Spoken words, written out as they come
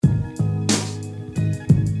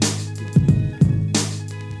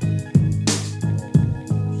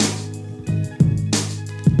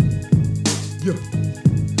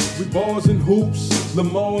bars and hoops,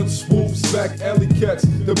 Lamar and swoops, back alley cats,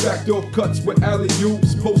 the backdoor cuts with alley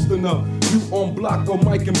oops, posting up. You on block or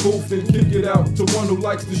mic and booth, then kick it out to one who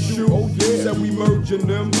likes to shoot. Oh yeah, said we merging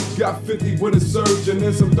them. Got 50 with a surgeon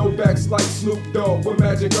and some throwbacks like Snoop Dogg with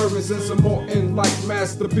Magic Irvin and some more in like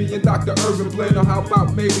Master P and Dr. Irvin playing. Or how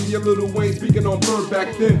about maybe your Lil Wayne speaking on Bird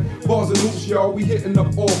back then? Bars and hoops, y'all, we hitting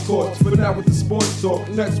up all courts. For now with the sports talk,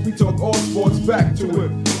 next we talk all sports. Back to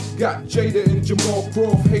it. Got Jada and Jamal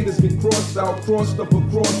Croft, haters get crossed out, crossed up or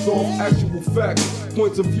crossed off. Actual facts,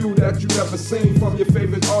 points of view that you never seen from your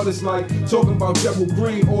favorite artists, like talking about Gerald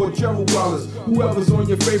Green or Gerald Wallace. Whoever's on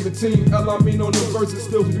your favorite team, El Amin on the verses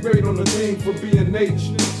still be great on the name for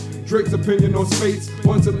B&H. Drake's opinion on space,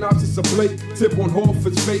 one synopsis of Blake, tip on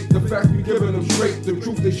Horford's fate. The fact we giving them straight, the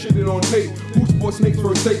truth they shitting on tape. Who sports snakes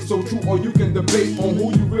first take, so true or you can debate on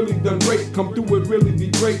who you really done rate. Come through it really be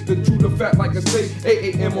great, the true, the fat like a steak.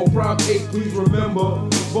 8 a.m. on Prime 8, please remember,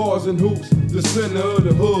 bars and hoops, the center of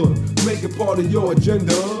the hood. Make it part of your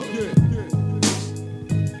agenda.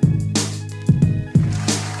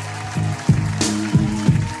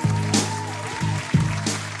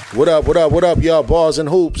 What up, y'all? Bars and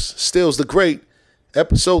Hoops, Stills the Great,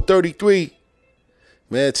 episode 33.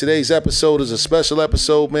 Man, today's episode is a special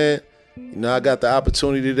episode, man. You know, I got the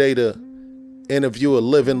opportunity today to interview a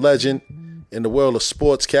living legend in the world of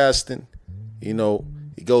sportscasting. You know,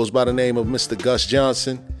 he goes by the name of Mr. Gus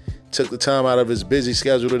Johnson. Took the time out of his busy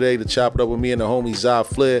schedule today to chop it up with me and the homie Zy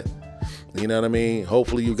Flair. You know what I mean?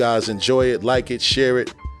 Hopefully you guys enjoy it, like it, share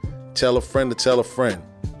it. Tell a friend to tell a friend.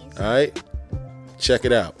 All right? Check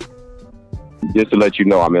it out. Just to let you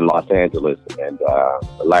know, I'm in Los Angeles, and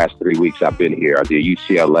the last 3 weeks I've been here. I did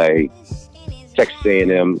UCLA, Texas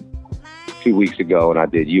A&M 2 weeks ago, and I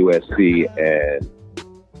did USC and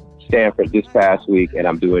Stanford this past week, and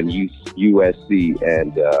I'm doing USC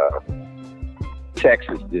and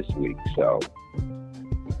Texas this week. So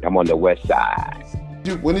I'm on the west side.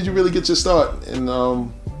 When did you really get your start in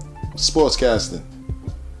sportscasting?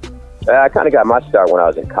 I kind of got my start when I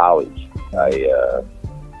was in college. I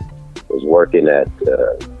was working at,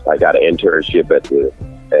 I got an internship at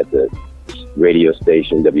the radio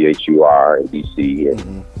station, WHUR in DC,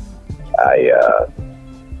 and I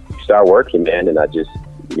started working, man, and I just,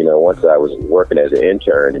 you know, once I was working as an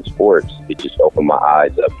intern in sports, it just opened my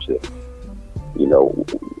eyes up to, you know,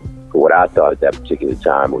 what I thought at that particular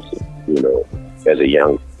time was, you know, as a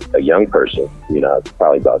young person, you know,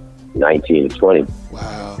 probably about 19 to 20.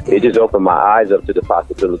 Wow. It just opened my eyes up to the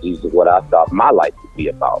possibilities of what I thought my life would be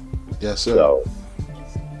about. Yes, sir. So,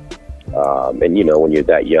 and you know, when you're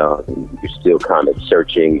that young, you're still kind of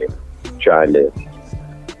searching and trying to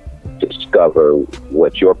discover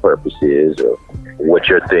what your purpose is or what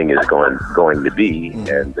your thing is going to be.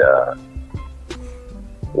 And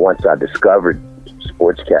once I discovered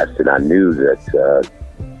sportscasting, I knew that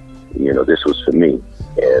you know, this was for me,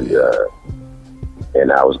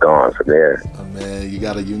 and I was gone from there. Oh, man, you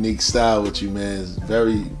got a unique style with you, man. It's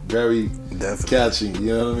very, very catchy.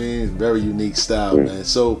 You know what I mean? Very unique style, man.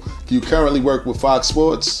 So, you currently work with Fox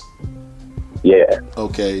Sports? Yeah.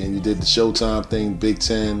 Okay, and you did the Showtime thing, Big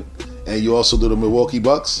Ten, and you also do the Milwaukee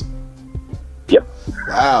Bucks? Yep.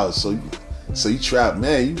 Wow. So you trap,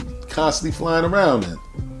 man. You constantly flying around, man.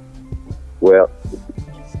 Well,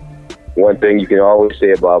 one thing you can always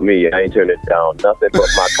say about me, I ain't turning down nothing but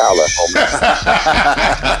my collar, homie.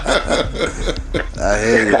 I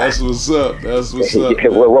hear you. That's what's up. That's what's up. Yeah,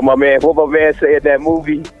 what my man said in that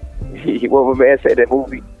movie? What my man said in that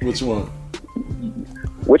movie? Which one?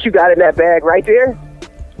 What you got in that bag right there?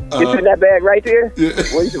 It's in that bag right there? Yeah.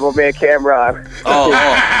 What is my man Cameron?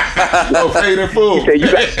 No, paid in full. He said,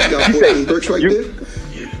 you got right there?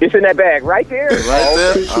 It's in that bag right there? Right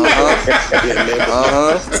there?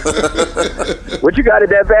 What you got in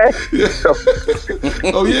that bag?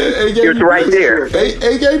 Oh, yeah. It's right there.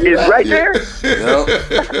 It's right there?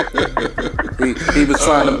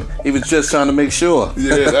 He was just trying to make sure.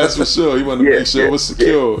 Yeah, that's for sure. He wanted to make sure it was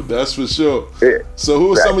secure. That's for sure. So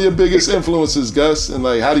who are some of your biggest influences, Gus? And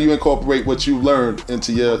like, how do you incorporate what you learned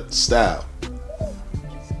into your style?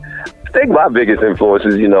 I think my biggest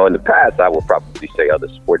influences, you know, in the past, I would probably say other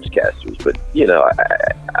sportscasters, but, you know,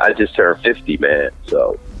 I just turned 50, man.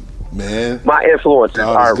 So, man, my influences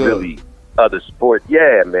aren't really other sports.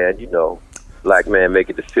 Yeah, man, you know, black man make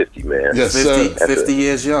it to 50, man. Yes, 50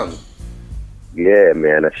 years young. Yeah,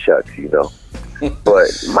 man, that shucks, you know. But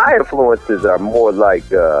my influences are more like,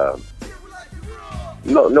 no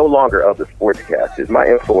longer other sportscasters. My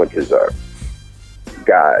influences are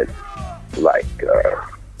guys like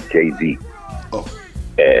Jay-Z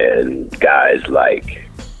and guys like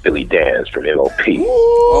Billy Danze from M.O.P.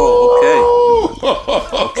 Oh,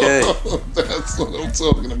 okay. That's what I'm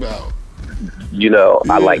talking about. You know,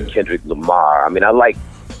 Yeah. I like Kendrick Lamar. I mean, I like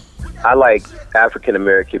African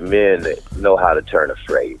American men that know how to turn a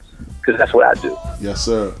phrase, because that's what I do. Yes,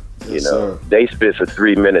 sir. Yes, You know, sir. they spit for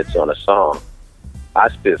 3 minutes on a song. I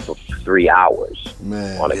spit for 3 hours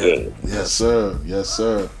Man. on a Yeah. game. Yes, sir. Yes,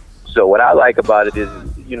 sir. So what I like about it is,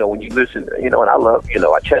 you know, when you listen, you know, and I love, you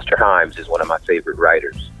know, Chester Himes is one of my favorite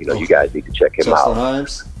writers. You know, you guys need to check him Chester out.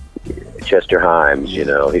 Himes. Chester Himes, you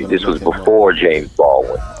know, Yeah, this was look him up. before James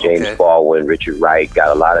Baldwin. James Okay. Baldwin, Richard Wright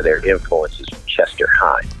got a lot of their influences from Chester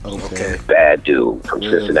Himes. Okay. Bad dude from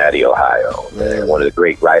Really? Cincinnati, Ohio. Really? And one of the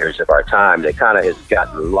great writers of our time that kind of has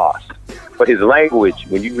gotten lost. But his language,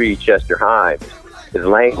 when you read Chester Himes, his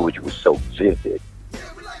language was so vivid.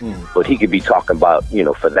 But he could be talking about, you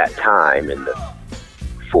know, for that time in the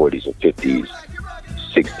 40s and 50s,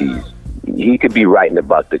 60s, he could be writing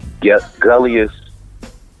about the gulliest,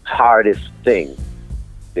 hardest thing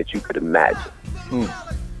that you could imagine.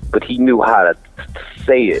 But he knew how to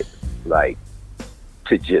say it, like,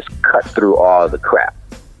 to just cut through all the crap.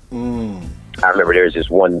 I remember there's this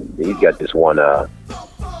one, he's got this one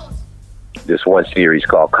series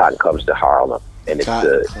called Cotton Comes to Harlem. And it's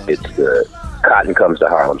the Cotton Comes to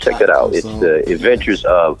Harlem. Check it out. It's the adventures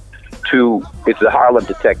of it's the Harlem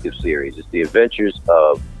Detective series. It's the adventures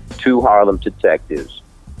of 2 Harlem detectives,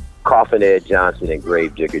 Coffin Ed Johnson and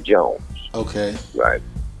Gravedigger Jones. Okay. Right.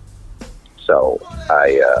 So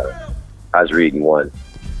I was reading Cotton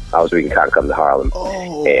Comes to Harlem.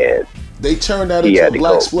 Oh. And They turned that He into had a to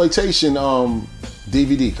black go. exploitation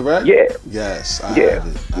DVD, correct? yeah, Yes, I Yeah. have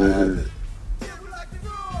it. I have it.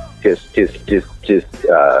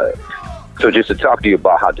 So just to talk to you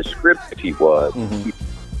about how descriptive he was,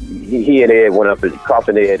 he and Ed went up, and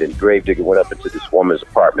Coffin Ed and Gravedigger went up into this woman's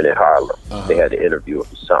apartment in Harlem. They had to interview her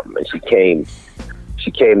for something, and she came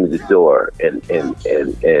to the door, and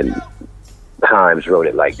Himes wrote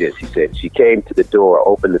it like this. He said, she came to the door,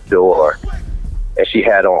 opened the door, and she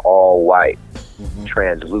had on all white,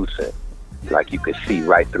 translucent, like you could see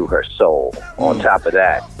right through her soul. On top of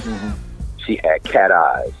that, she had cat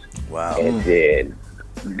eyes. Wow. And then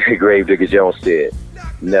Gravedigger Jones said,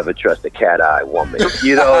 never trust a cat-eye woman.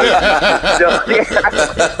 You know,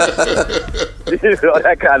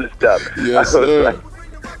 that kind of stuff. Yes, I was sir. like,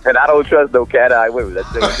 and I don't trust no cat-eye women. That's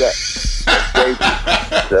crazy.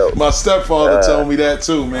 So, My stepfather told me that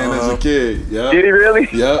too, man, as a kid. Yeah. did he really?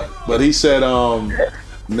 Yep. But he said,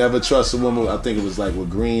 never trust a woman. I think it was like with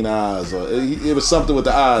green eyes, or it was something with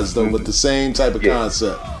the eyes though, but the same type of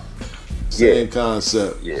concept. Same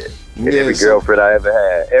concept. Yeah. And every girlfriend I ever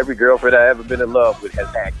had, every girlfriend I ever been in love with has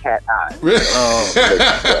had cat eyes. We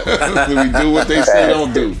do what they say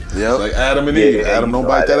don't do. Yep. Like Adam and Eve. Yeah, Adam you don't know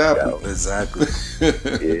bite how that that apple. Exactly.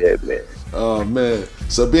 Yeah, man. Oh man.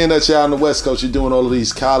 So being that you're out on the West Coast, you're doing all of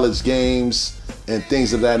these college games and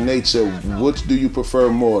things of that nature. Which do you prefer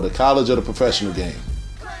more, the college or the professional game?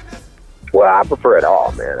 Well, I prefer it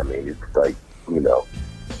all, man. I mean, it's like, you know,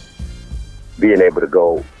 being able to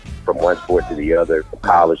go from one sport to the other, from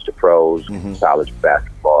college to pros, college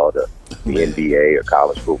basketball to the NBA, or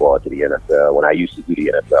college football to the NFL. When I used to do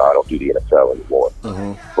the NFL, I don't do the NFL anymore.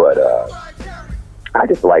 But I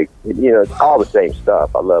just like, you know, it's all the same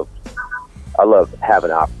stuff. I love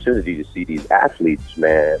having an opportunity to see these athletes,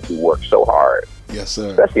 man, who work so hard, Yes, sir.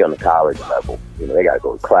 especially on the college level. You know, they got to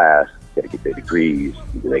go to class, got to get their degrees,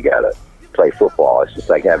 and they got to play football. It's just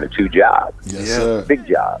like having 2 jobs, Yes, Yeah. sir. big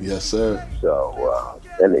jobs. Yes, sir. So,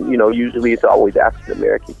 and then, you know, usually it's always African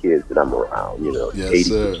American kids that I'm around. You know, Yes,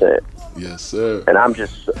 80%. Yes, sir. And I'm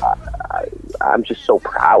just so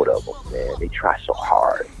proud of them, man. They try so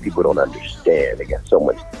hard. People don't understand. They got so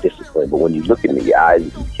much discipline. But when you look in the eyes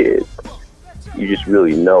of these kids, you just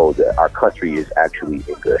really know that our country is actually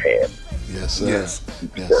in good hands. Yes, sir. Yes.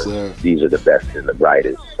 Yes, sir. These are the best and the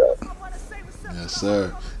brightest. So. Yes,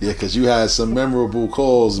 sir. Yeah, because you had some memorable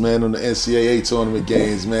calls, man, on the NCAA tournament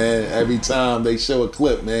games, man. Every time they show a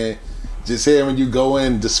clip, man, just hearing you go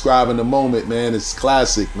in describing the moment, man, it's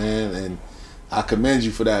classic, man. And I commend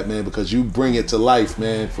you for that, man, because you bring it to life,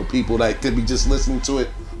 man, for people that could be just listening to it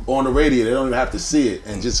on the radio. They don't even have to see it.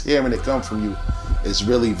 And just hearing it come from you, it's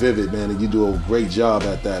really vivid, man. And you do a great job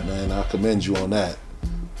at that, man. I commend you on that.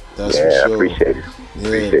 That's for Yeah, sure. I appreciate it. Yeah,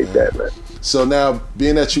 Appreciate man. that, man. So now,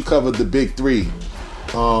 being that you covered the big 3,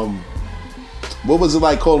 what was it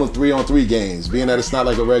like calling 3-on-3 games? Being that it's not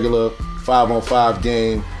like a regular 5-on-5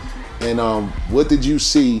 game, and what did you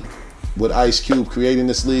see with Ice Cube creating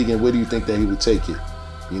this league, and where do you think that he would take it,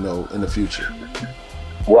 you know, in the future?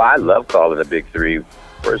 Well, I love calling the Big 3.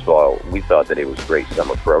 First of all, we thought that it was great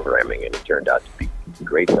summer programming, and it turned out to be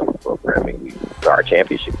great summer programming. Our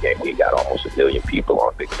championship game, we got almost 1 million people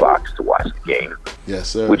on Big Fox to watch the game. Yes,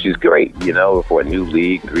 sir. Which is great, for a new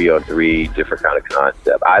league, 3-on-3, different kind of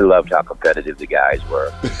concept. I loved how competitive the guys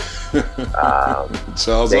were.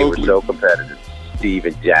 Charles they Oakley. were so competitive.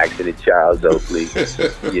 Steven Jackson and Charles Oakley,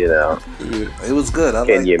 It was good.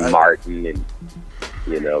 Kenyon Martin and,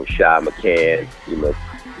 Sean McCann,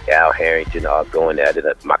 Al Harrington all going at it.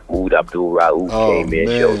 Mahmoud Abdul-Rauf came in,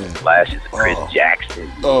 showed some flashes of Chris Jackson.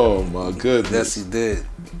 Oh, my goodness. Yes, he did.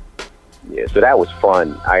 Yeah, so that was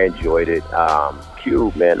fun. I enjoyed it.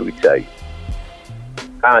 Cube, man, let me tell you.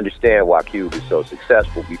 I understand why Cube is so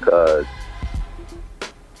successful because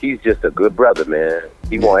he's just a good brother, man.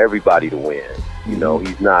 He wants everybody to win.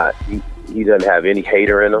 He's not. He doesn't have any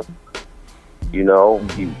hater in him.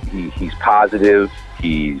 He's positive.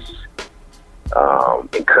 He's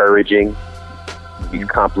encouraging. He's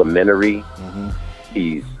complimentary.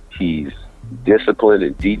 He's disciplined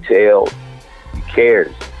and detailed. He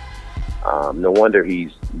cares. No wonder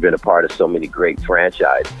he's been a part of so many great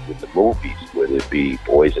franchises in the movies, whether it be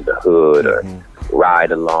Boys in the Hood or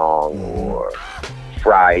Ride Along or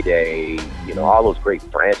Friday, all those great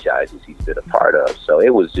franchises he's been a part of. So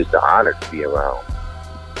it was just an honor to be around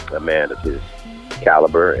a man of his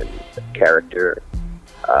caliber and character.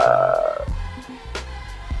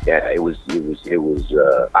 It was. I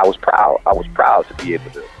was proud. I was proud to be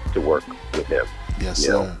able to work with him. Yes,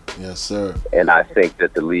 sir. Yes, sir. And I think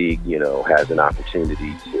that the league, has an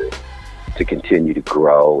opportunity to continue to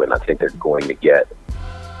grow, and I think they're going to get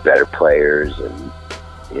better players and,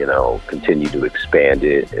 continue to expand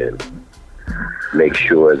it and make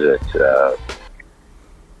sure that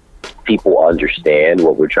people understand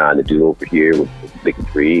what we're trying to do over here with the Big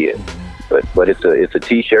Three. But it's a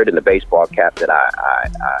T-shirt and a baseball cap that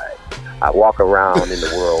I walk around in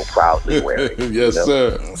the world proudly wearing. Yes,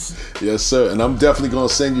 sir. Yes, sir. And I'm definitely going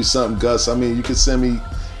to send you something, Gus. I mean, you can send me,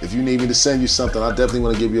 if you need me to send you something, I definitely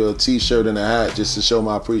want to give you a T-shirt and a hat just to show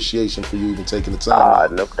my appreciation for you even taking the time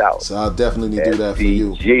out. No doubt. So I'll definitely do that for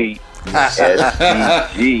you. SDG.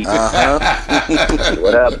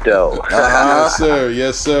 What up, though? Yes, sir.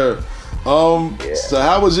 Yes, sir. So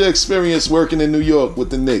how was your experience working in New York with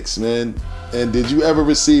the Knicks, man? And did you ever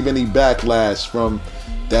receive any backlash from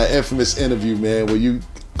that infamous interview, man, where you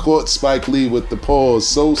caught Spike Lee with the pause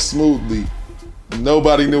so smoothly,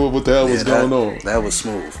 nobody knew what the hell was going on? That was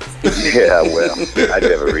smooth. Yeah, well, I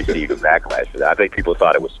never received a backlash for that. I think people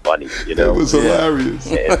thought it was funny, It was hilarious.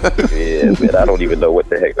 Man, I don't even know what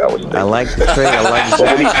the heck I was thinking. I like the trade. I like But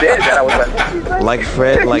when he said that, I was like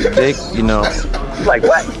Fred, like Dick, like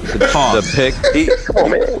what? the pick. Come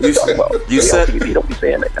on, man. What You said you don't be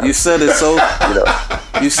saying that. you said it so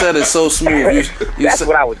you said it so smooth. That's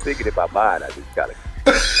what I was thinking in my mind. I just kind of.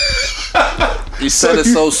 You said it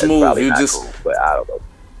so smooth. Probably You not just cool, but I don't know.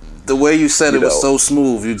 the way you said it was know. so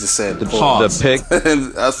smooth. You just said The pause. pick.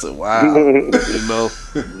 And I said, wow.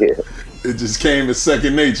 Yeah. It just came as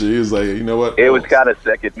second nature. He was like, you know what? It was kind of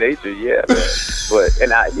second nature, yeah, man. But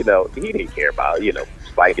he didn't care about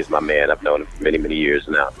Spike is my man. I've known him for many, many years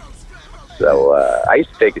now. So I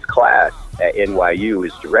used to take his class at NYU,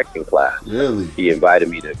 his directing class. Really? He invited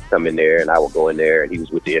me to come in there, and I would go in there, and he was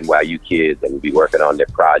with the NYU kids, and we'd be working on their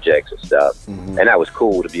projects and stuff. And that was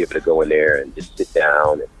cool to be able to go in there and just sit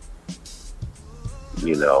down and,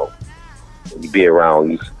 be around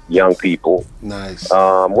these young people. Nice.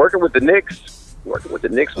 Working with the Knicks was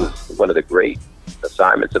one of the great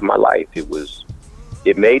assignments of my life.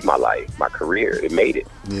 It made my life, my career. It made it.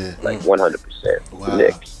 Yeah. Like 100%. Wow. The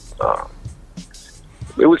Knicks.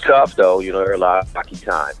 It was tough though. There were a lot of hockey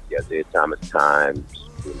times. Isaiah Thomas times.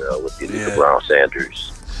 With the LeBron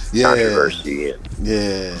Sanders controversy and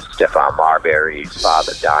Stephon Marbury's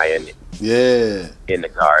father dying. In the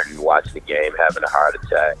garden, watching the game, having a heart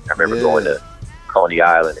attack. I remember going to Coney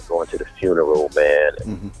Island and going to the funeral, man.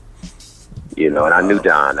 And, and I knew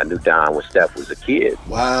Don. I knew Don when Steph was a kid.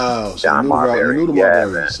 Wow. So Don Marbury. you knew the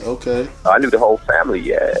Marburys. Man. Okay. I knew the whole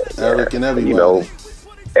family, Eric and everybody.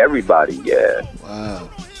 Everybody, Wow.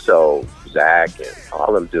 So Zach and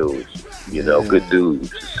all them dudes, good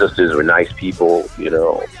dudes. Sisters were nice people,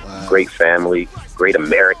 Wow. Great family, great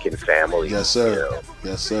American family. Yes, sir.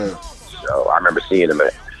 Yes, sir. So I remember seeing them.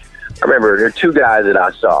 I remember there are two guys that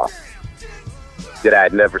I saw that I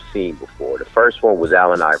had never seen before. The first one was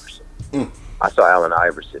Allen Iverson. I saw Allen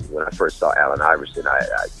Iverson. When I first saw Allen Iverson,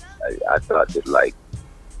 I thought that,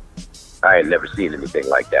 I had never seen anything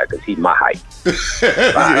like that because he's my height.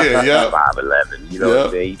 5'11", what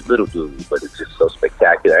I'm saying? He's a little dude, but it's just so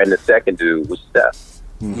spectacular. And the second dude was Steph.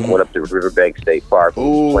 I went up to Riverbank State Park and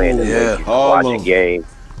was playing in there, watching a game.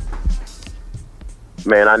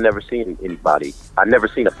 man, I never seen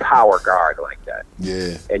a power guard like that.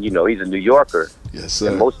 Yeah. And he's a New Yorker. Yes, sir.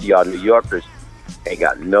 And most of y'all New Yorkers ain't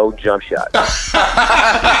got no jump shots.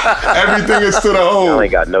 Everything is to the hole. Y'all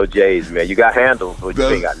ain't got no J's, man. You got handles, but you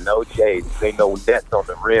ain't got no J's. There ain't no nets on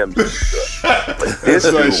the rims. But this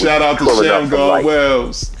dude shout out to Shamgar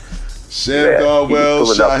Wells. Shamgar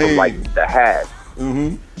Wells, pulling up from Shaheem. like the hat.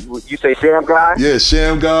 Mm-hmm. You say Shamgar? Yeah,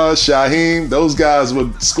 Shamgar, Shaheem, those guys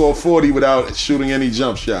would score 40 without shooting any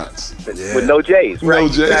jump shots. With no J's, right? No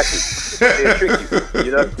J's. Exactly. They trick you.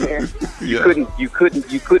 You know what I'm saying? Yeah.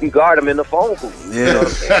 You couldn't guard them in the phone booth. Yeah. You know what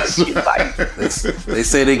I'm saying? They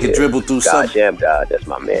say they can dribble through Shamgar, that's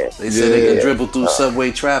my man. They say they can dribble through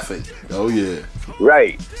subway traffic. Oh yeah.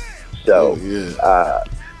 Right. So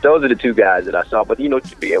those are the two guys that I saw. But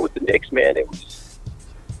to be with the Knicks, man, it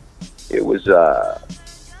was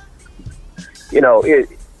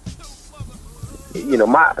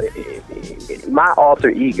my alter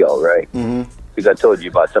ego, right? Mm-hmm. Because I told you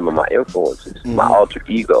about some of my influences. Mm-hmm. My alter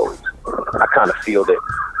ego, I kind of feel that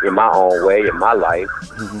in my own way, in my life,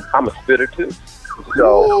 I'm a spitter too.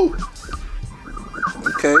 So,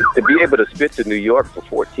 okay, to be able to spit to New York for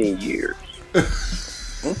 14 years.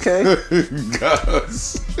 Okay.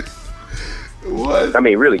 Gus. What? I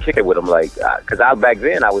mean, really kick it with them, like, because back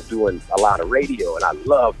then I was doing a lot of radio, and I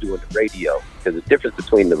love doing the radio. Because the difference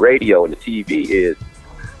between the radio and the TV is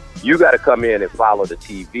you got to come in and follow the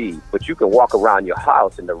TV, but you can walk around your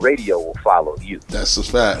house and the radio will follow you. That's a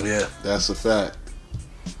fact. Yeah, that's a fact.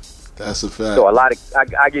 That's a fact. So a lot of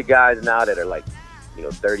I get guys now that are like,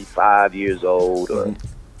 35 years old, or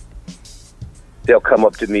they'll come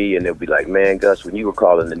up to me and they'll be like, "Man, Gus, when you were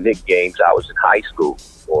calling the Knicks games, I was in high school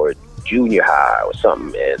or junior high or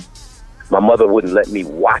something, and my mother wouldn't let me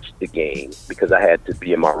watch the game because I had to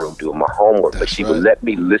be in my room doing my homework. But she would let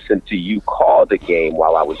me listen to you call the game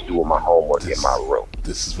while I was doing my homework in my room."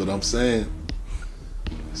 This is what I'm saying.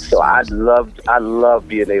 So I love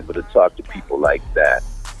being able to talk to people like that.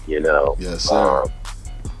 Yes, sir.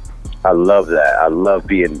 I love that. I love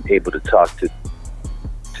being able to talk to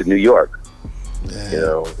New York.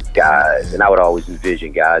 Yeah. Guys, and I would always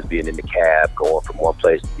envision guys being in the cab, going from one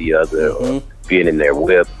place to the other, or being in their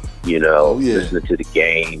whip, listening to the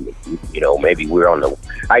game. Maybe we're on the.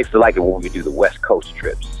 I used to like it when we would do the West Coast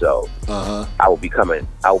trips. So I would be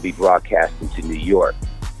broadcasting to New York.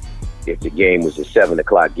 If the game was a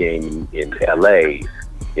 7:00 game in LA,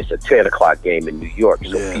 it's a 10:00 game in New York.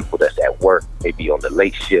 So people that's at work, maybe on the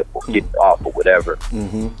late shift or getting off or whatever,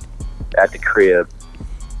 at the crib,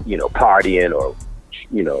 partying or,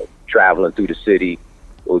 traveling through the city,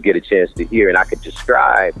 will get a chance to hear, and I could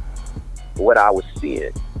describe what I was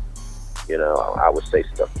seeing. I would say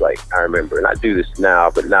stuff like, I remember, and I do this now,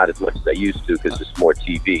 but not as much as I used to because it's more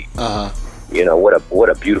TV. What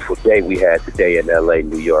a beautiful day we had today in LA,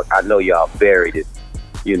 New York. I know y'all buried it,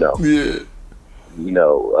 Yeah.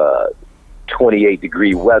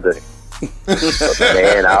 28-degree weather. But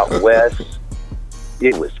man, out west,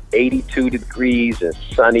 it was 82 degrees and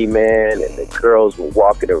sunny, man, and the girls were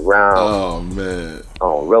walking around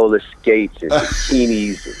on roller skates and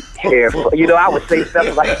bikinis and hair. I would say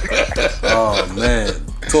stuff like that. Oh, man.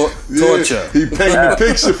 Torture. He painted a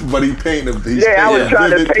picture, but he painted I was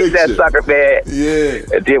trying to paint that sucker, man.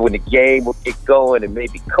 Yeah. And then when the game would get going and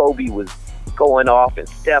maybe Kobe was going off and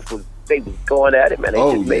they was going at it, man,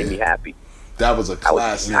 it just made me happy. That was a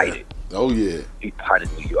classic. I was excited. Oh yeah. Be part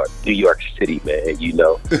of New York City, man.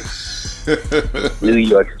 New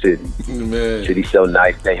York City. Man. City's so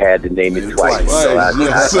nice they had to name it twice.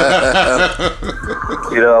 It's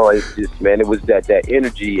just, man, it was that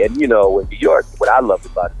energy, and in New York, what I loved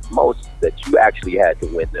about it most is that you actually had to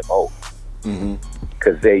win them over,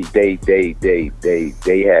 because they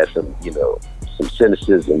had some some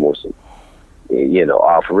cynicism or some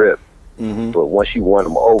off rip. But once you won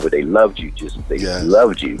them over, they loved you.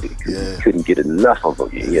 Loved you. They couldn't get enough of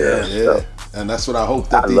them. So, and that's what I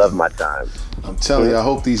hope. I love my time. I'm telling you, I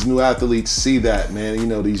hope these new athletes see that, man.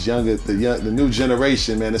 These the new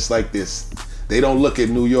generation, man. It's like this. They don't look at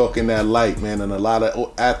New York in that light, man. And a lot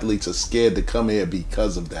of athletes are scared to come here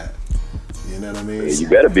because of that. You know what I mean? Yeah, you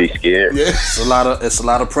better be scared. Yeah. It's a lot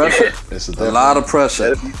of pressure. It's a lot of pressure.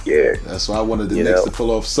 You better be scared. That's why I wanted the Knicks to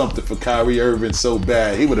pull off something for Kyrie Irving so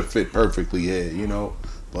bad. He would have fit perfectly here,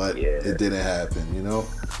 but it didn't happen,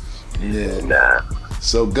 Yeah. Nah.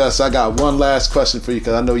 So Gus, I got one last question for you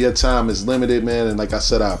because I know your time is limited, man, and like I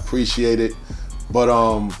said, I appreciate it. But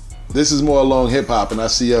this is more along hip hop, and I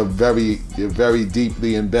see you're very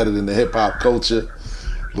deeply embedded in the hip hop culture.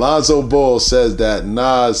 Lonzo Ball says that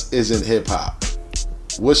Nas isn't hip hop.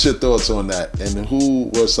 What's your thoughts on that? And who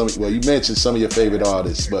were you mentioned some of your favorite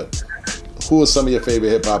artists, but Who are some of your favorite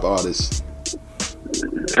hip hop artists?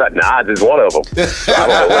 Nas is one of them. I don't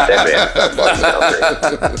know what that man is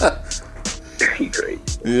talking about. He crazy.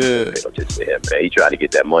 Yeah. You know, just for him, man. He tried to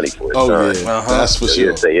get that money for his Oh son. yeah, that's for So he sure.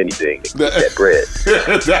 didn't say anything to get that bread.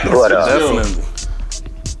 That's But, for sure. Definitely.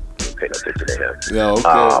 Pay no attention to him. Yeah,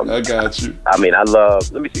 okay, I got you. I mean, I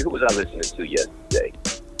love. Let me see. Who was I listening to yesterday?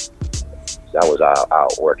 I was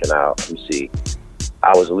out working out. Let me see.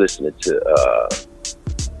 I was listening to.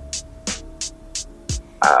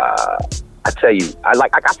 I tell you, I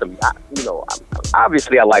got some.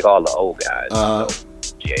 Obviously, I like all the old guys. You know,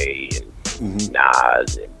 Jay and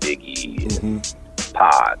Nas and Biggie and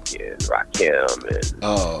Pac and Rakim and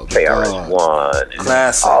KRS-One and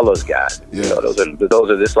Classic. all those guys. Yes. You know, those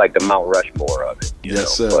are just like the Mount Rushmore of it. You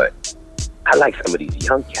Yes, know? sir. But I like some of these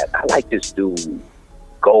young cats. I like this dude,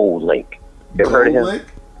 Gold Link. You ever heard of him? Link?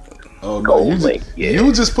 Oh no, Gold you Link, just, yeah.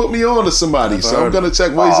 you just put me on to somebody, Never so I'm heard gonna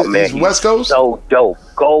check. What Oh, is it? man, He's West Coast, So dope.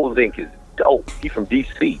 Gold Link is dope. He's from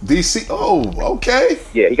DC. DC. Oh, okay.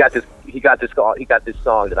 Yeah, he got this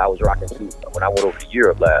song that I was rocking to when I went over to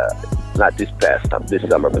Europe. Not this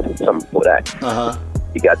summer, but the summer before that.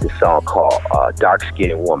 He got this song called "Dark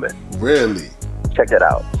Skinned Woman." Really? Check that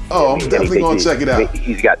out. Oh, I'm And definitely gonna check it out.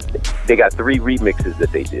 They got 3 remixes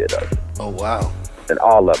that they did of it, Oh wow. and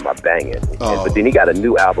all of them are banging. Oh. But then he got a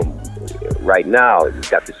new album right now. He's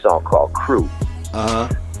got this song called "Crew."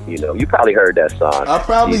 You know, you probably heard that song. I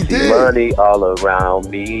probably You see did. Money all around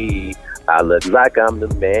me. I look like I'm the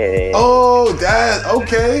man. Oh, that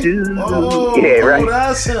okay. Oh, Yeah, right. Oh,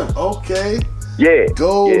 that's him. Okay. Yeah.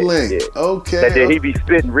 Gold yeah, Link. yeah. Okay. And then he be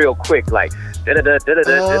spitting real quick, like. And And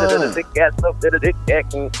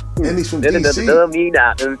he's from DC. Me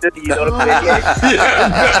now. You know what I'm saying?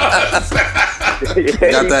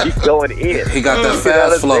 Got that- He's going in. He got that You know what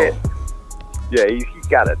fast I'm flow. saying? Yeah, he's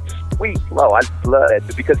got a sweet flow. I just love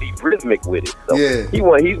that because he's rhythmic with it. So Yeah.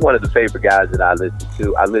 he's one of the favorite guys that I listen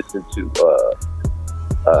to. I listen to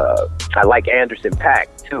I like Anderson .Paak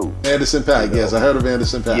too. Anderson .Paak. Yes, I heard of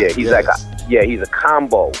Anderson .Paak. Yeah, he's yes. he's a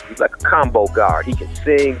combo. He's like a combo guard. He can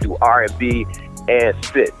sing, do R&B, and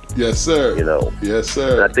spit. Yes, sir. You know. Yes, And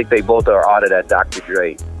sir. I think they both are out of that Dr.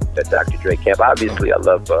 Dre camp. Obviously, I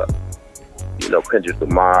love Kendrick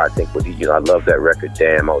Lamar. I think I love that record.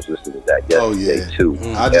 Damn, I was listening to that yesterday too.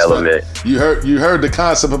 I just Element. you heard the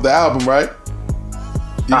concept of the album, right?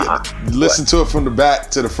 You listen to it from the back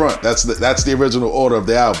to the front. That's the original order of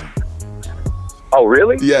the album. Oh,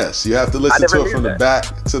 really? Yes, you have to listen never to it knew from the that.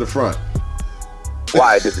 back to the front.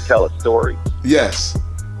 Why? Does it tell a story? Yes.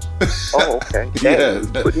 Oh, okay. Yeah.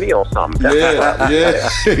 Damn, put me on something. That's Yeah,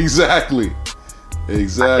 exactly.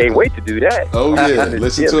 I can't wait to do that. Oh, yeah.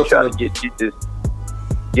 Listen to it try from to get you this.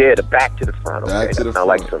 Yeah, the back to the front. Okay, Back to the that sound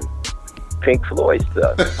like front. some Pink Floyd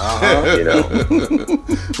stuff. You know. What do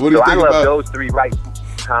you So I think love about? those 3 right.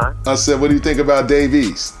 Huh? I said, what do you think about Dave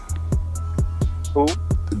East? Who?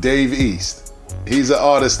 Dave East. He's an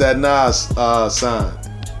artist that Nas signed.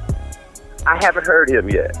 I haven't heard him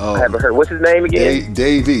yet. Oh. I haven't heard. What's his name again?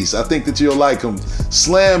 Dave East. I think that you'll like him.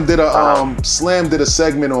 Slam did a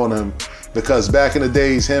segment on him because back in the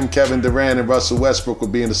days, him, Kevin Durant, and Russell Westbrook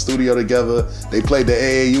would be in the studio together. They played the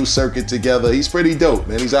AAU circuit together. He's pretty dope,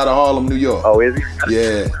 man. He's out of Harlem, New York. Oh, is he?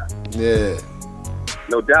 Yeah.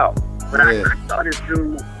 No doubt. But Yeah. I saw this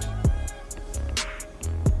dude.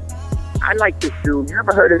 I like this dude. You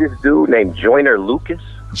ever heard of this dude named Joyner Lucas?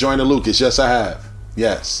 Joyner Lucas. Yes, I have.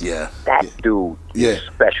 Yes. Yeah. That dude is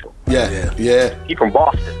special. Yeah. He from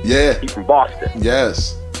Boston. Yeah. He from Boston.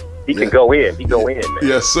 Yes. He can go in. He go in, man.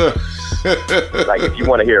 Yes, sir. Like if you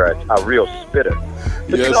want to hear a real spitter.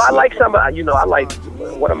 But Yes, I sir. like I like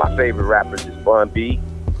one of my favorite rappers is Bun B.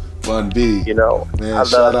 Bun B. You know, Man, I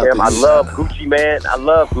shout love out him. to I you. love Gucci Man. I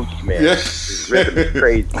love Gucci Man. Yeah. His rhythm is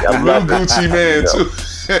crazy. I I love love it. Gucci Man, You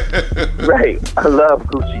know? too. Right. I love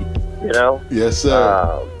Gucci. You know? Yes,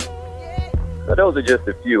 sir. So those are just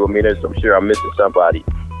a few. I mean, I'm sure I'm missing somebody.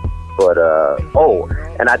 But,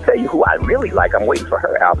 and I tell you who I really like. I'm waiting for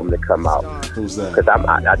her album to come out. Who's that? Because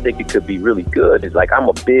I think it could be really good. It's like I'm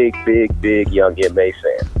a big Young M.A.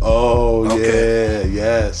 fan. Oh, Okay.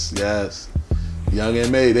 yeah. Yes. Young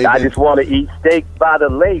M.A. They I been- just want to eat steak by the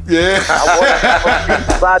lake. Yeah. I want to have a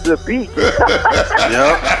beach by the beach.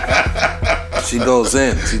 Yep. She goes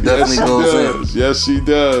in. She definitely goes in. Yes, she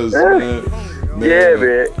does. Man. Yeah,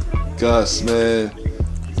 man. Gus, man.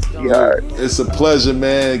 Yeah. It's a pleasure,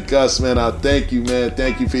 man. Gus, man, I thank you, man.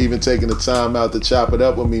 Thank you for even taking the time out to chop it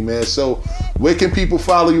up with me, man. So, where can people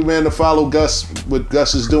follow you, man, to follow Gus, what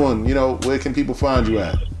Gus is doing? You know, where can people find you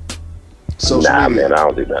at? Social Nah, media. man, I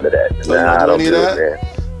don't do none of that. Oh, you don't Nah, I do don't any do of it, that?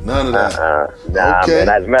 man. None of that. Nah, Okay. man.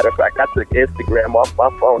 As a matter of fact, I took Instagram off my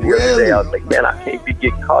phone the other day. I was like, man, I can't be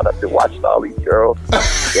getting caught up and watching all these girls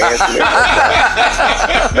dancing.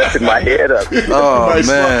 Messing my head up. Oh, Might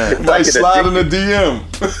man. Slide, might slide in the DM.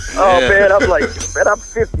 Oh, Yeah. man, I'm like, man, I'm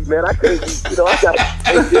 50, man. I can't be, I got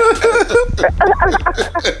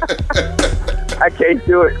I can't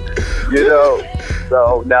do it,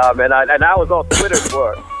 So, nah, man. I was on Twitter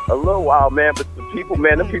for a little while, man, but the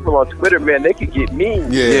people on Twitter, man, they could get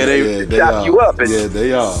mean. Yeah, they chop are. you up. And Yeah,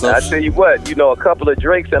 they are. I tell you what, a couple of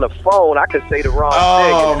drinks and a phone, I could say the wrong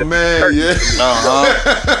Oh, thing. man, yeah.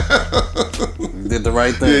 You did the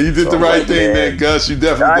right thing. Yeah, you did the right thing, man. man, Gus. You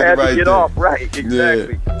definitely I did had the right to get thing. off right,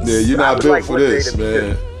 exactly. Yeah, you're I not would built like for one day this, to be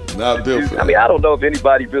man. Not built for I mean, I don't know if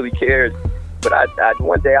anybody really cares, but I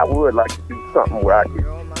one day I would like to do something where I could,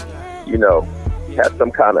 have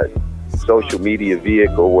some kind of social media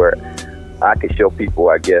vehicle where I could show people,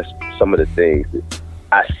 I guess, some of the things that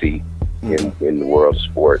I see in the world of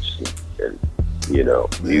sports and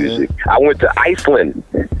music. I went to Iceland.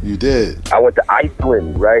 You did. I went to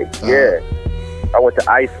Iceland, right? Yeah. I went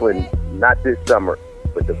to Iceland, not this summer,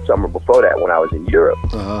 but the summer before that when I was in Europe.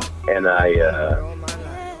 And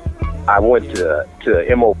I went to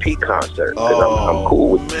an MOP concert because I'm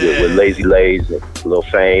cool with Lazy Lays and Lil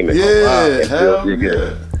Fame and Yeah, and hell Bill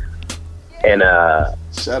Digger. yeah. And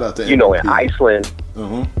Shout out to in MOP. Iceland,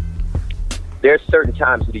 there's certain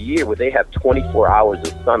times of the year where they have 24 hours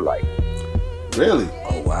of sunlight. Really?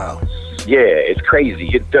 Oh, wow. Yeah, it's crazy.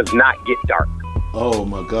 It does not get dark. Oh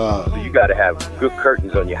my God. So you got to have good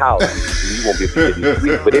curtains on your house. You won't be able to get any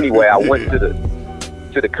sleep. But anyway, I went to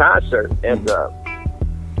the concert and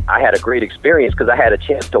I had a great experience because I had a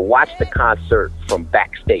chance to watch the concert from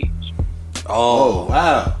backstage. Oh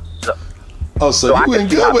wow. So I you could ain't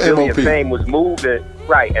see good how with Billy and MOP. Fame was moving,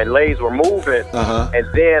 right, and Lays were moving, and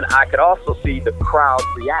then I could also see the crowd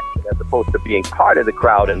reacting as opposed to being part of the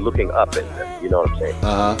crowd and looking up at them. You know what I'm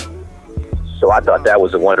saying? So I thought that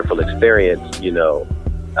was a wonderful experience.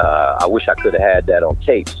 I wish I could have had that on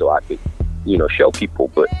tape so I could, show people.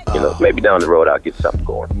 But maybe down the road I'll get something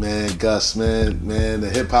going. Man, Gus, man, the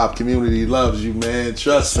hip hop community loves you, man.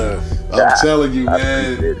 Trust me. I'm telling you,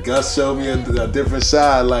 man. Gus showed me a different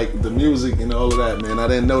side, like the music and all of that, man. I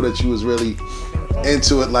didn't know that you was really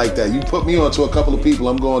into it like that. You put me onto a couple of people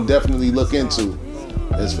I'm going to definitely look into.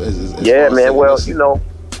 As Yeah, far as man. Well, listen.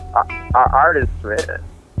 our artists, man.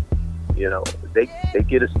 They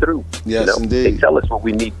get us through. Yes, They indeed. tell us what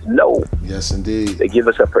we need to know. Yes, indeed. They give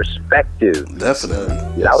us a perspective.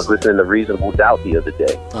 Definitely. I was listening to Reasonable Doubt the other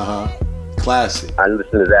day. Classic. I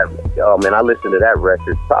listened to that. Oh man, I listen to that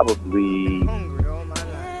record probably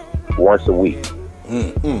once a week.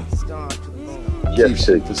 Keeps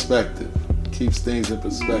in perspective. Keeps things in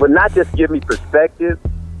perspective. But not just give me perspective,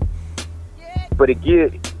 but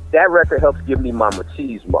that record helps give me my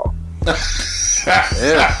machismo.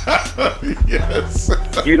 Yes.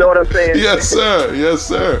 You know what I'm saying? Yes, sir. Yes,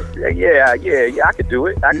 sir. Yeah. I could do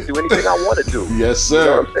it. I can do anything I want to do. Yes, sir. You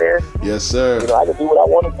know what I'm saying? Yes, sir. I can do what I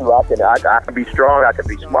want to do. I can be strong. I can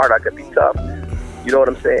be smart. I can be tough. You know what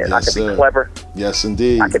I'm saying? Yes, I can sir. be clever. Yes,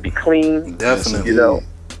 indeed. I can be clean. Definitely.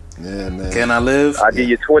 Yeah, man. Can I live? I give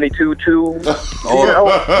you 22-2.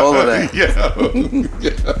 All of that.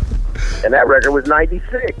 Yeah. And that record was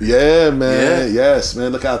 96. Yeah, man. Yeah. Yes,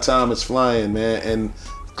 man. Look how time is flying, man. And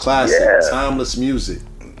classic, timeless music.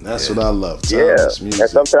 That's what I love. Timeless music. And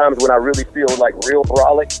sometimes when I really feel like real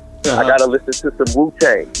brolic, I gotta listen to some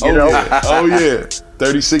Wu-Tang. You know? Yeah. Oh yeah.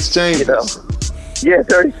 36 Chambers. Yeah,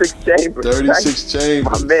 36 Chambers. 36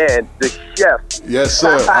 Chambers. My man, the chef. Yes,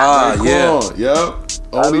 sir. Yeah. Yep.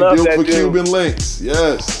 Only love built that for dude. Cuban links.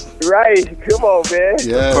 Yes. Right. Come on, man.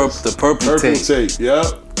 Yes. The purple tape. Yep.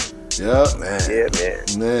 Yep. Man. Yeah,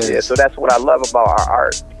 man. Man. Yeah, so that's what I love about our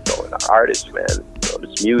art. And our artists, man.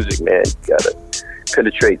 This music, man, gotta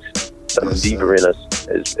penetrate something deeper in us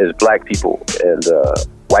as black people and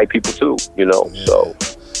white people too, So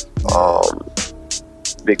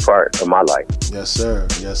big part of my life. Yes, sir.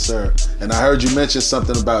 Yes, sir. And I heard you mention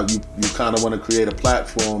something about you kind of want to create a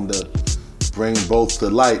platform to bring both to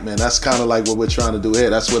light, man. That's kind of like what we're trying to do here.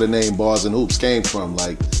 That's where the name Bars and Hoops came from,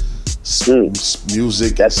 like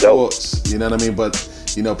music and sports. You know what I mean? But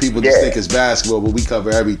people just think it's basketball, but we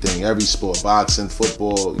cover everything, every sport, boxing,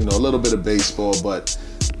 football, a little bit of baseball, but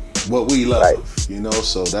what we love,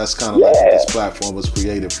 so that's kind of like what this platform was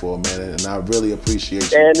created for, man, and I really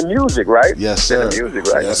appreciate you. And the music, right? Yes, sir. And the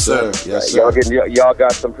music, right? Yes, sir. Yes, sir. Y'all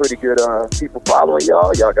got some pretty good people following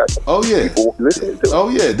y'all. Y'all got some people listening to it. Oh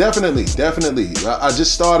yeah, definitely. I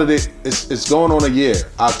just started it. It's going on a year.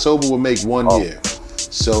 October will make 1 year.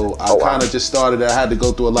 So I kind of just started. I had to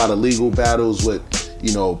go through a lot of legal battles with,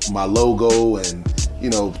 my logo and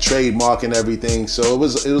trademark and everything. So it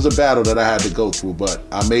was a battle that I had to go through, but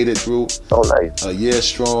I made it through. Oh, nice. A year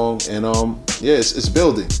strong, and it's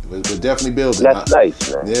building. We're definitely building. That's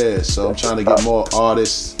nice, man. Yeah, so I'm trying to get more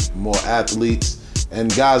artists, more athletes,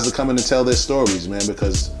 and guys to come in and tell their stories, man,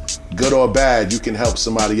 because good or bad, you can help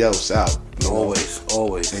somebody else out. Always.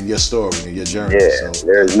 In your story, in your journey. Yeah, so.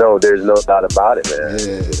 there's no doubt about it, man.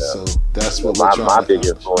 Yeah, so that's what we're trying my to big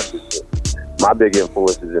influences. My big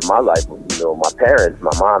influences in my life were, my parents,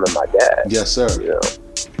 my mom and my dad. Yes, sir.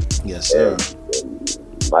 Yes, sir. And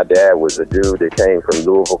my dad was a dude that came from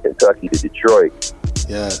Louisville, Kentucky to Detroit.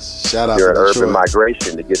 Yes, shout out during to Detroit. urban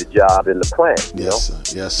migration to get a job in the plant. Yes, sir.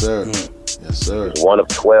 Yes, sir. Yes, sir. He was one of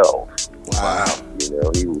 12. Wow. He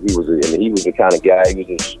was the kind of guy.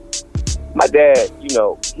 My dad,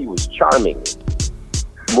 he was charming,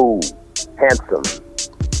 smooth, handsome.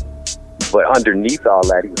 But underneath all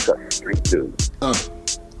that, he was such a street dude.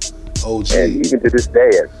 OG. And even to this day,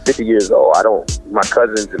 at 50 years old, my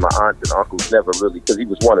cousins and my aunts and uncles never really, because he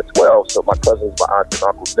was one of 12, so my cousins, my aunts and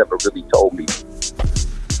uncles never really told me,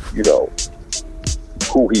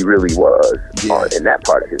 who he really was in that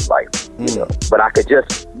part of his life. But I could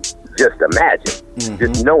just imagine,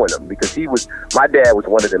 just knowing him, because my dad was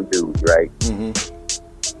one of them dudes, right?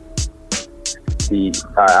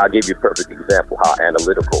 I'll give you a perfect example how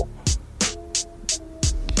analytical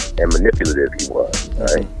and manipulative he was.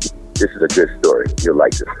 Right? This is a good story. You'll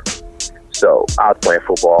like this. So I was playing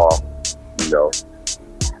football,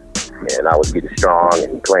 and I was getting strong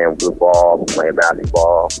and playing good ball, playing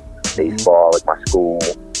basketball, baseball at my school.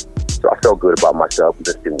 So I felt good about myself,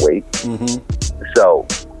 lifting weight. So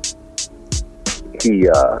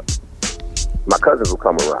my cousins would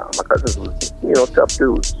come around. My cousins was, tough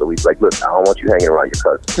dudes. So he's like, look, I don't want you hanging around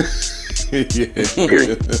your cousins.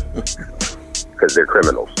 Period. Because they're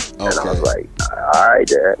criminals. Okay. And I was like, all right,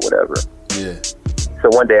 Dad, whatever. Yeah. So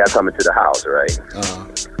one day I come into the house, right?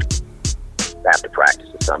 After practice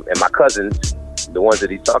or something. And my cousins, the ones that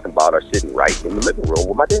he's talking about, are sitting right in the living room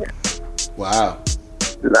with my dad. Wow.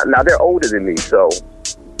 Now they're older than me, so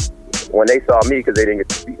when they saw me, because they didn't get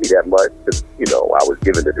to see me that much, because, I was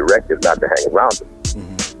given the directive not to hang around them.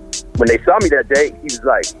 When they saw me that day,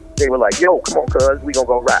 they were like, yo, come on, cuz, we gonna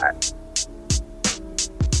go ride.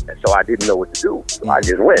 And so I didn't know what to do. So I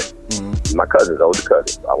just went. My cousins, older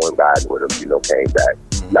cousins. I went riding with them, came back.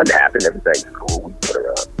 Nothing happened. Everything's cool. We put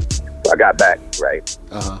around. So I got back, right?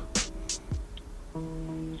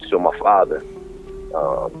 So my father,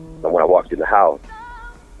 when I walked in the house,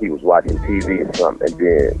 he was watching TV or something, and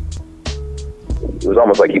then it was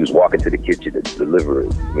almost like he was walking to the kitchen to deliver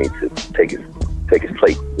it. To take his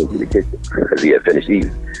plate into the kitchen because he had finished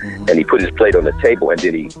eating. And he put his plate on the table, and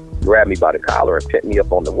then he grabbed me by the collar and pinned me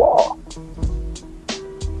up on the wall.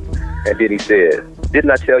 And then he said, "Didn't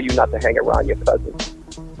I tell you not to hang around your cousins?"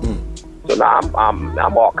 So now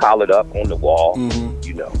I'm all collared up on the wall,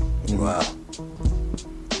 Wow.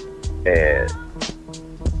 And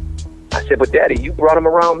I said, "But Daddy, you brought him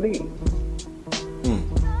around me."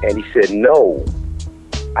 And he said, "No,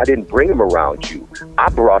 I didn't bring him around you. I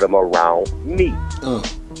brought him around me.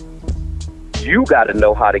 You got to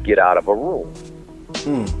know how to get out of a room."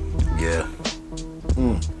 Yeah.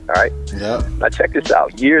 All right? Yeah. Now check this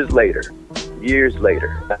out. Years later,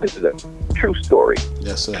 now this is a true story.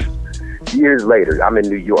 Yes, sir. Years later, I'm in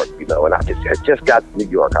New York, and I just got to New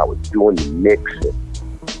York. I was doing the Knicks,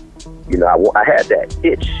 and, I had that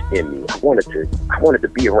itch in me. I wanted to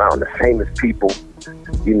be around the famous people,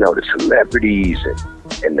 the celebrities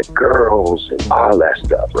and the girls and all that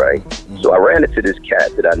stuff, right? So I ran into this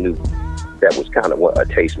cat that I knew that was kind of a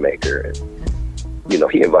tastemaker, and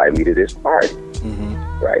he invited me to this party,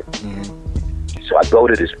 right? So I go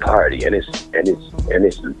to this party, and it's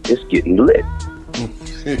getting lit.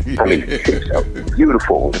 I mean, the chicks are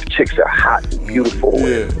beautiful. The chicks are hot and beautiful.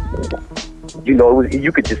 Yeah. And,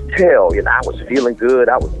 you could just tell. I was feeling good.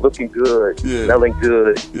 I was looking good, smelling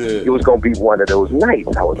good. Yeah. It was gonna be one of those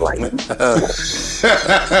nights. I was like,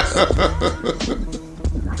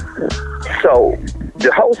 so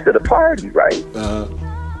the host of the party, right,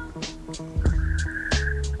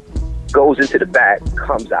 goes into the back,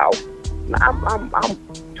 comes out. I'm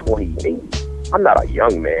 28. I'm not a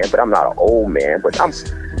young man, but I'm not an old man. But I'm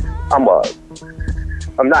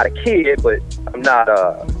not a kid, but I'm not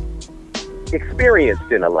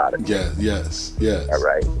experienced in a lot of things. Yes. All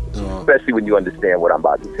right. Especially when you understand what I'm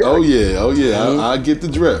about to tell you. Oh yeah. I get the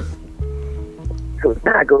drift. So the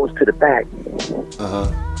guy goes to the back,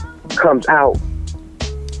 comes out,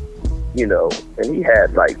 and he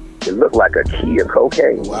had it looked like a key of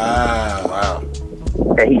cocaine. Wow.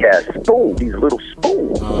 And he has spoons, these little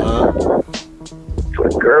spoons. So where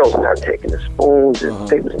the girls started taking the spoons and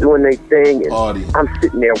they was doing their thing, and Party. I'm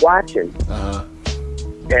sitting there watching, Uh-huh.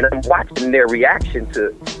 and I'm watching their reaction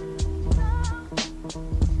to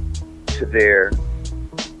their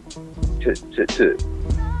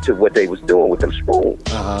to what they was doing with them spoons.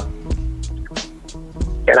 Uh-huh.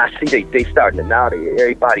 And I see they starting to now.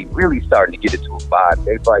 Everybody really starting to get into a vibe.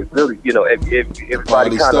 Everybody really,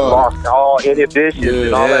 everybody kind of lost all inhibitions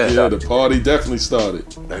and all that Yeah, stuff. the party definitely started.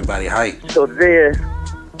 Everybody hype. So then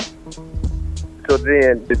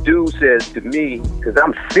the dude says to me, because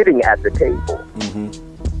I'm sitting at the table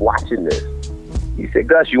watching this, he said,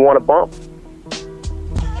 "Gus, you want a bump?"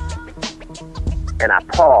 And I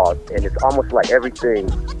paused, and it's almost like everything.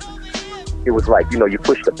 It was like, you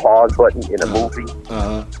push the pause button in a movie.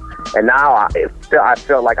 Uh-huh. And now I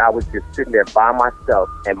felt like I was just sitting there by myself,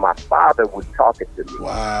 and my father was talking to me.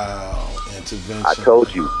 Wow. Intervention. I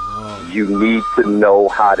told you, you need to know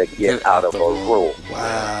how to get out of a room.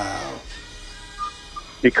 Wow.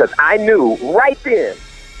 Because I knew right then,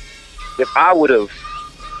 if I would have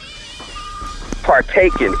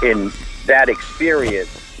partaken in that experience,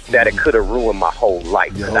 that it could have ruined my whole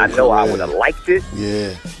life. Because I know I would have liked it.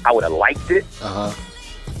 Yeah. I would have liked it. Uh-huh.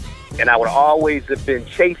 And I would always have been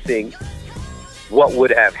chasing what would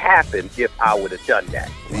have happened if I would have done that.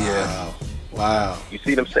 Yeah. Wow. You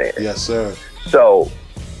see what I'm saying? Yes, sir. So,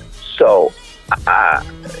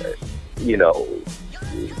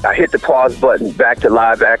 I hit the pause button, back to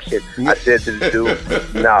live action. I said to the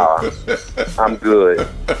dude, "Nah, I'm good.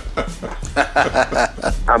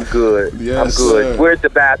 I'm good. Yes, I'm good. sir. Where's the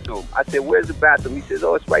bathroom?" I said, "Where's the bathroom?" He says,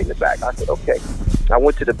 "Oh, it's right in the back." I said, "Okay." I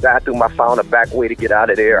went to the bathroom. I found a back way to get out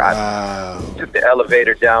of there. Wow. I took the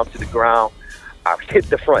elevator down to the ground. I hit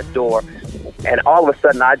the front door, and all of a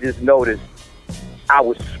sudden, I just noticed I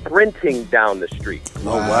was sprinting down the street.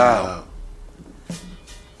 Oh, wow.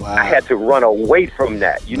 Wow. I had to run away from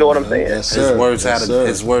that. You know what I'm saying? Yes, sir.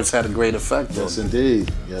 His words had a great effect on Yes, me.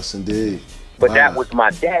 indeed. Yes, indeed. But Wow. that was my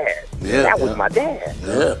dad. Yeah. That was my dad.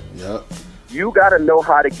 Yeah. Yep. You got to know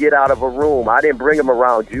how to get out of a room. I didn't bring him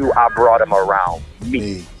around you. I brought him around me.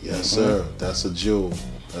 Me. Yes, sir. That's a jewel.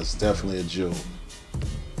 That's definitely a jewel.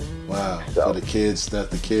 Wow. So- For the kids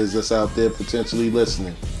that's out there potentially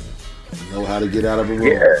listening, know how to get out of a room.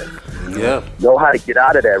 Yeah. Yeah. Know how to get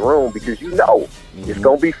out of that room because it's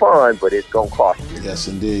going to be fun, but it's going to cost you. Yes,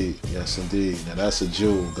 indeed. Yes, indeed. Now that's a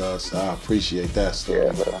jewel, Gus. I appreciate that story.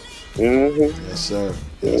 Yeah, man. Mm-hmm. Yes, sir.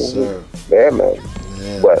 Yes, sir. Yeah, man.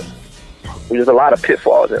 Yeah. But there's a lot of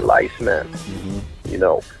pitfalls in life, man.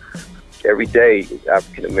 Every day,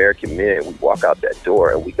 African American men, we walk out that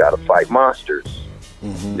door and we got to fight monsters.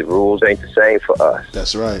 The rules ain't the same for us.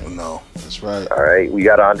 That's right. No. That's right. All right, we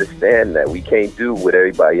got to understand that we can't do what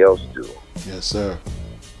everybody else do. Yes, sir.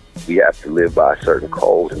 We have to live by a certain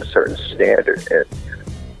code and a certain standard. And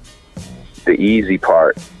the easy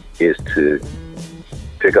part is to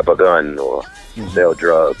pick up a gun or sell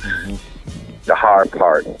drugs. The hard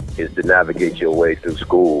part is to navigate your way through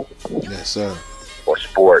school Yes, sir. or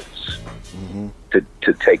sports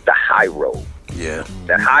to take the high road. Yeah.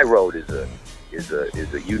 That high road is a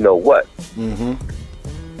you know what.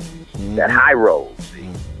 That high road, see.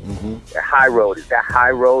 That high road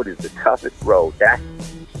is the toughest road. That's,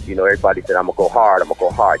 everybody said, I'm gonna go hard.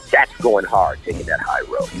 That's going hard, taking that high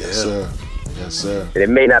road. Yes, sir. Yes, sir. And it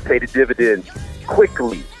may not pay the dividends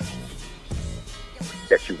quickly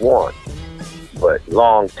that you want, but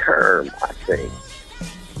long term, I think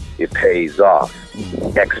it pays off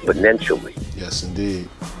exponentially. Yes, indeed.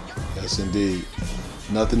 Yes, indeed.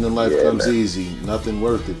 Nothing in life Yeah, comes man. easy. Nothing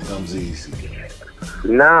worth it comes easy.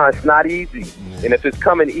 Nah, it's not easy. And if it's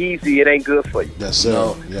coming easy, it ain't good for you. Yes, sir.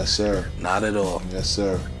 No. Yes, sir. Not at all. Yes,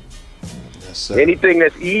 sir. Yes, sir. Anything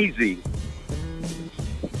that's easy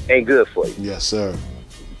ain't good for you. Yes, sir.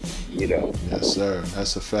 Yes, sir.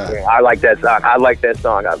 That's a fact. I like that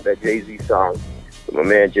song. That Jay-Z song. My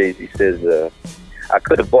man Jay-Z says, I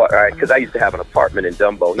could have bought, because I used to have an apartment in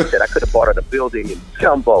Dumbo. He said, I could have bought a building in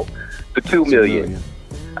Dumbo for $2 million.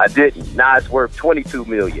 I didn't. Now it's worth $22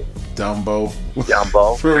 million. Dumbo.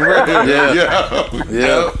 Dumbo. For real. Yeah.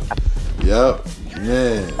 Yeah. Yep.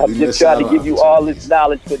 Man. I'm just trying to give you all this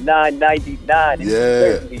knowledge for $9.99. And Yeah. you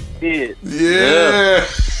certainly did. Yeah.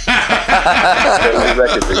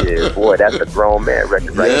 Record for you. Boy, that's a grown man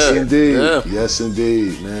record right Yes, there. indeed. Yeah. Yes,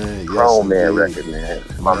 indeed, man. Yes, Grown man indeed. record, man.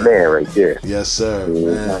 My man right there. Yes, sir,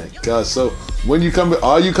 man. God, so when you coming?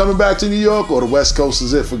 Are you coming back to New York, or the West Coast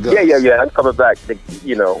is it for Gus? Yeah. I'm coming back.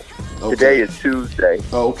 Okay. Today is Tuesday.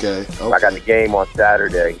 Oh, okay. I got the game on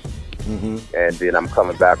Saturday, Mm-hmm. and then I'm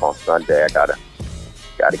coming back on Sunday. I gotta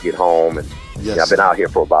get home, and Yes, I've been out here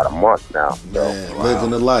for about a month now. So man, living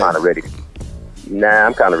the life. kind of ready. Nah,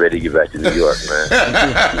 I'm kind of ready to get back to New York,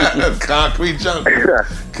 man. Concrete jungle.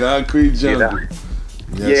 Concrete jungle. know?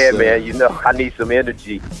 Yes, sir. Man. You know, I need some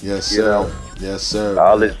energy. Yes, sir. You know, yes, sir.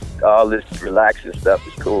 all this relaxing stuff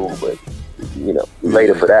is cool, but you know,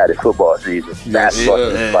 later for that is football season. That's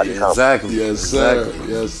what's about to come. Exactly. Yes, sir.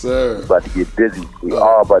 Exactly. Yes, sir. About to get busy. We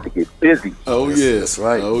all about to get busy. Oh yeah, That's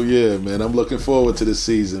right. Oh yeah, man. I'm looking forward to this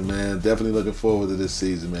season, man. Definitely looking forward to this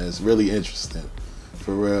season, man. It's really interesting,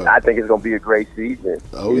 for real. I think it's gonna be a great season.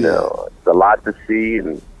 Oh, you yeah. know, it's a lot to see,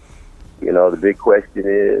 and you know, the big question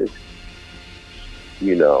is,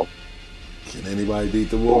 you know, Can anybody beat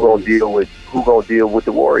the who Warriors? gonna deal with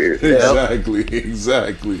the Warriors? you know? Exactly,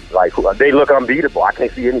 exactly. Like they look unbeatable. I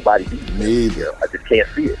can't see anybody beating them. Me You either. know, I just can't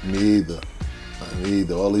see it. Me either. Me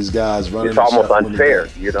either. All these guys running. It's almost and shuffling unfair,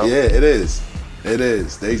 together. you know? Yeah, it is. It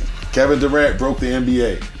is. Kevin Durant broke the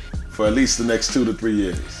NBA for at least the next 2 to 3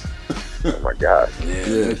 years. Oh my God. Yeah,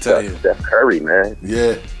 let me tell you. Steph Curry, man.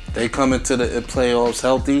 Yeah. They come into the playoffs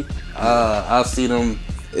healthy. I see them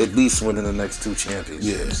at least winning the next 2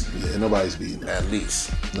 championships. Yeah. Nobody's beating them. At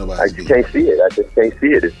least. I Nobody's just beating can't see it. I just can't see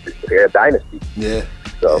it. It's a dynasty. them. Yeah.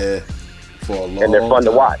 So, Yeah. For a long and they're fun to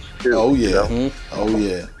time. watch too. Oh yeah. you know? Mm-hmm. Oh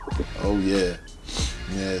yeah. Oh yeah.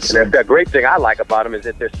 Yeah. And So, the great thing I like about them is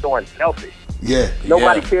that they're so unselfish. yeah.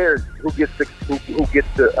 Nobody Yeah. cares who gets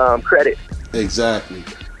the credit. Exactly.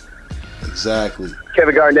 Exactly.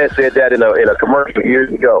 Kevin Garnett said that in a commercial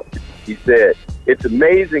years ago. He said, "It's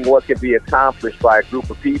amazing what can be accomplished by a group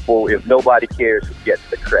of people if nobody cares who gets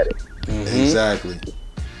the credit." Exactly.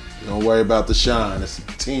 Don't worry about the shine. It's a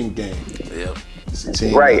team game. Yep. It's a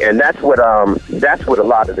team. Right, effort. and that's what a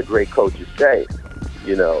lot of the great coaches say.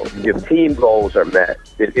 You know, if team goals are met,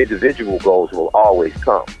 then individual goals will always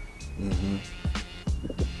come.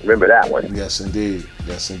 Remember that one. Yes, indeed.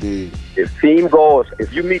 Yes, indeed. If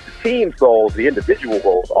you meet the team's goals, the individual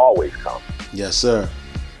goals always come Yes, sir.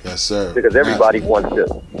 Yes, sir. because everybody Absolutely.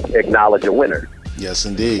 wants to acknowledge a winner. Yes,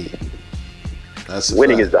 indeed. That's a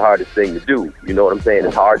Winning fact. is the hardest thing to do. You know what I'm saying?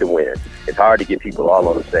 It's hard to win. It's hard to get people all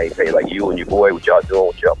on the same page, like you and your boy, what y'all doing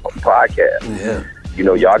with your podcast. Yeah. You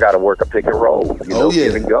know, y'all got to work a pick and roll. You know, yeah.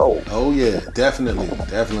 give and go. Oh yeah, definitely.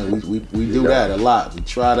 We do that a lot. We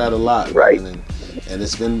try that a lot, Right. man, and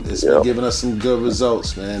it's been Yeah. giving us some good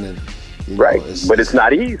results, man. And you know, Right, but it's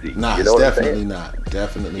not easy. Nah, you know it's what I'm definitely saying? not.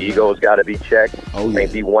 Definitely. Ego's got to be checked. Oh, yeah.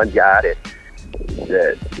 Can't be one guy that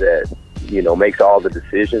you know makes all the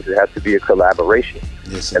decisions. It has to be a collaboration.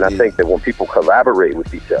 Not. Yes, And I indeed. think that when people collaborate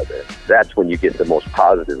with each other, that's when you get the most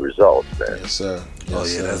positive results, man. Yes, sir. Yes, Oh yeah,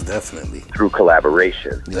 sir. that's definitely. Through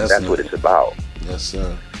collaboration. Yes, That's sir. what it's about. Yes,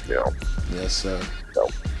 sir. You know. Yes, sir. So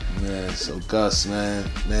Man, so Gus, man,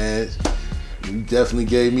 you definitely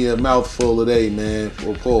gave me a mouthful today, man.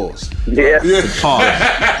 For pause. yeah,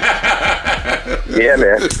 yeah,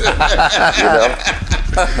 man. You know,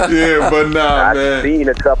 Yeah, but nah, I've man. seen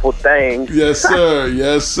a couple things. Yes, sir.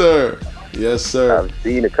 Yes, sir. Yes, sir. I've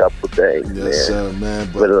seen a couple things, Yes, man. sir, man.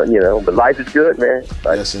 But you know, but life is good, man.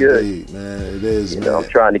 Life Yes, is good. indeed, man. It is, You man. know, I'm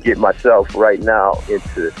trying to get myself right now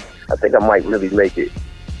into. I think I might really make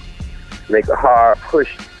a hard push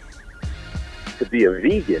to be a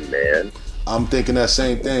vegan, man. I'm thinking that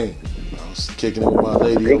same thing. I was kicking it with my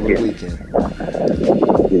lady over the Thinking. weekend.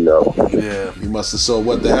 You know, Yeah. You must have saw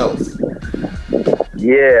What the Health.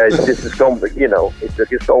 yeah, this is going to, you know, it's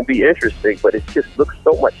going to be interesting, but it just looks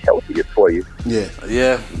so much healthier for you. Yeah.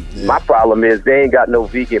 Yeah. Yeah. My problem is they ain't got no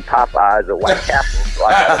vegan Popeyes or White Castle, so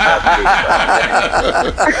I gotta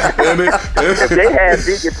if they had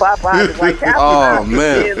vegan Popeyes and White Castle, Oh, I'd be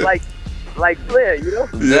man. eating like Flair, you know?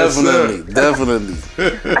 Yes, sir. Definitely.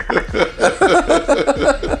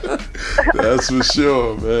 That's for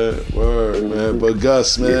sure, man. Word, man. But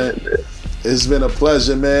Gus, man, it's been a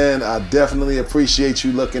pleasure, man. I definitely appreciate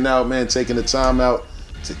you looking out, man, taking the time out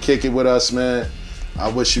to kick it with us, man. I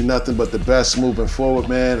wish you nothing but the best moving forward,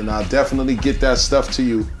 man, and I'll definitely get that stuff to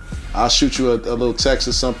you. I'll shoot you a little text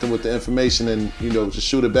or something with the information and, you know, just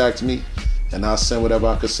shoot it back to me, and I'll send whatever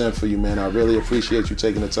I can send for you, man. I really appreciate you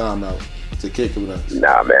taking the time out to kick it with us.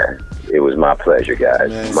 Nah, man. It was my pleasure, guys.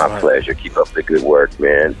 Man, my right. pleasure. Keep up the good work,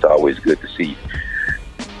 man. It's always good to see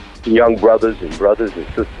young brothers and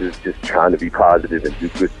sisters just trying to be positive and do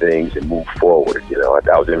good things and move forward. You know,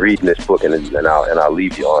 I was reading this book, and I'll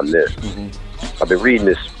leave you on this. I've been reading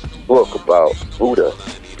this book about Buddha,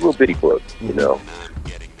 a little bitty book, you know,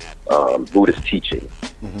 Buddha's teaching.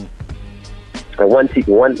 And one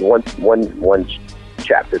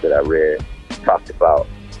chapter that I read talked about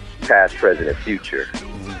past, present, and future.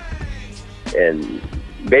 And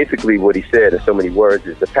basically what he said in so many words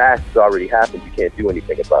is the past has already happened. You can't do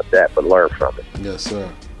anything about that, but learn from it. Yes, sir.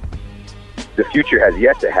 The future has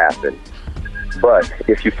yet to happen. But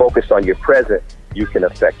if you focus on your present, you can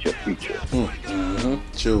affect your future.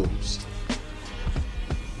 Choose.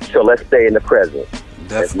 So let's stay in the present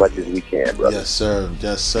Definitely. as much as we can, brother. Yes, sir.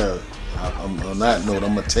 Yes, sir. On that note,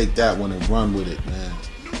 I'm gonna take that one and run with it, man.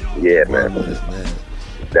 Yeah, Run man. with it, man.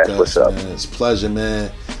 That's Gus, what's up. man, it's a pleasure,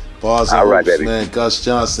 man. Bars and All right, Hoops, baby. man. Gus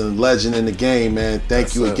Johnson, legend in the game, man.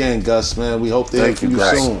 Thank you sir. again, Gus, man. We hope to hear Thank from you, you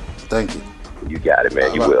guys. soon. Thank you. You got it, man.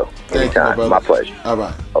 All You right. will. Thank you, Anytime. my My brother. pleasure. All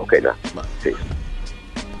right. Okay, now. Bye. Peace.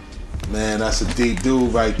 Man, that's a deep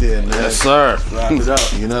dude right there, man. Yes, sir. Wrap it up.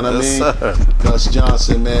 You know what I mean? Yes, sir. Gus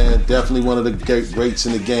Johnson, man, definitely one of the greats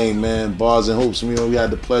in the game, man. Bars and Hoops. You know, we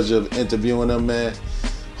had the pleasure of interviewing him, man.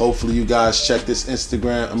 Hopefully, you guys check this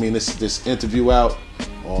this interview out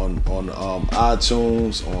on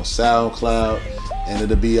iTunes, on SoundCloud, and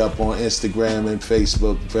it'll be up on Instagram and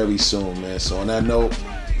Facebook very soon, man. So on that note,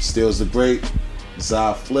 Stills the Great,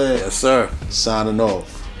 Zy Flair, Yes, sir. signing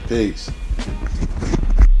off. Peace.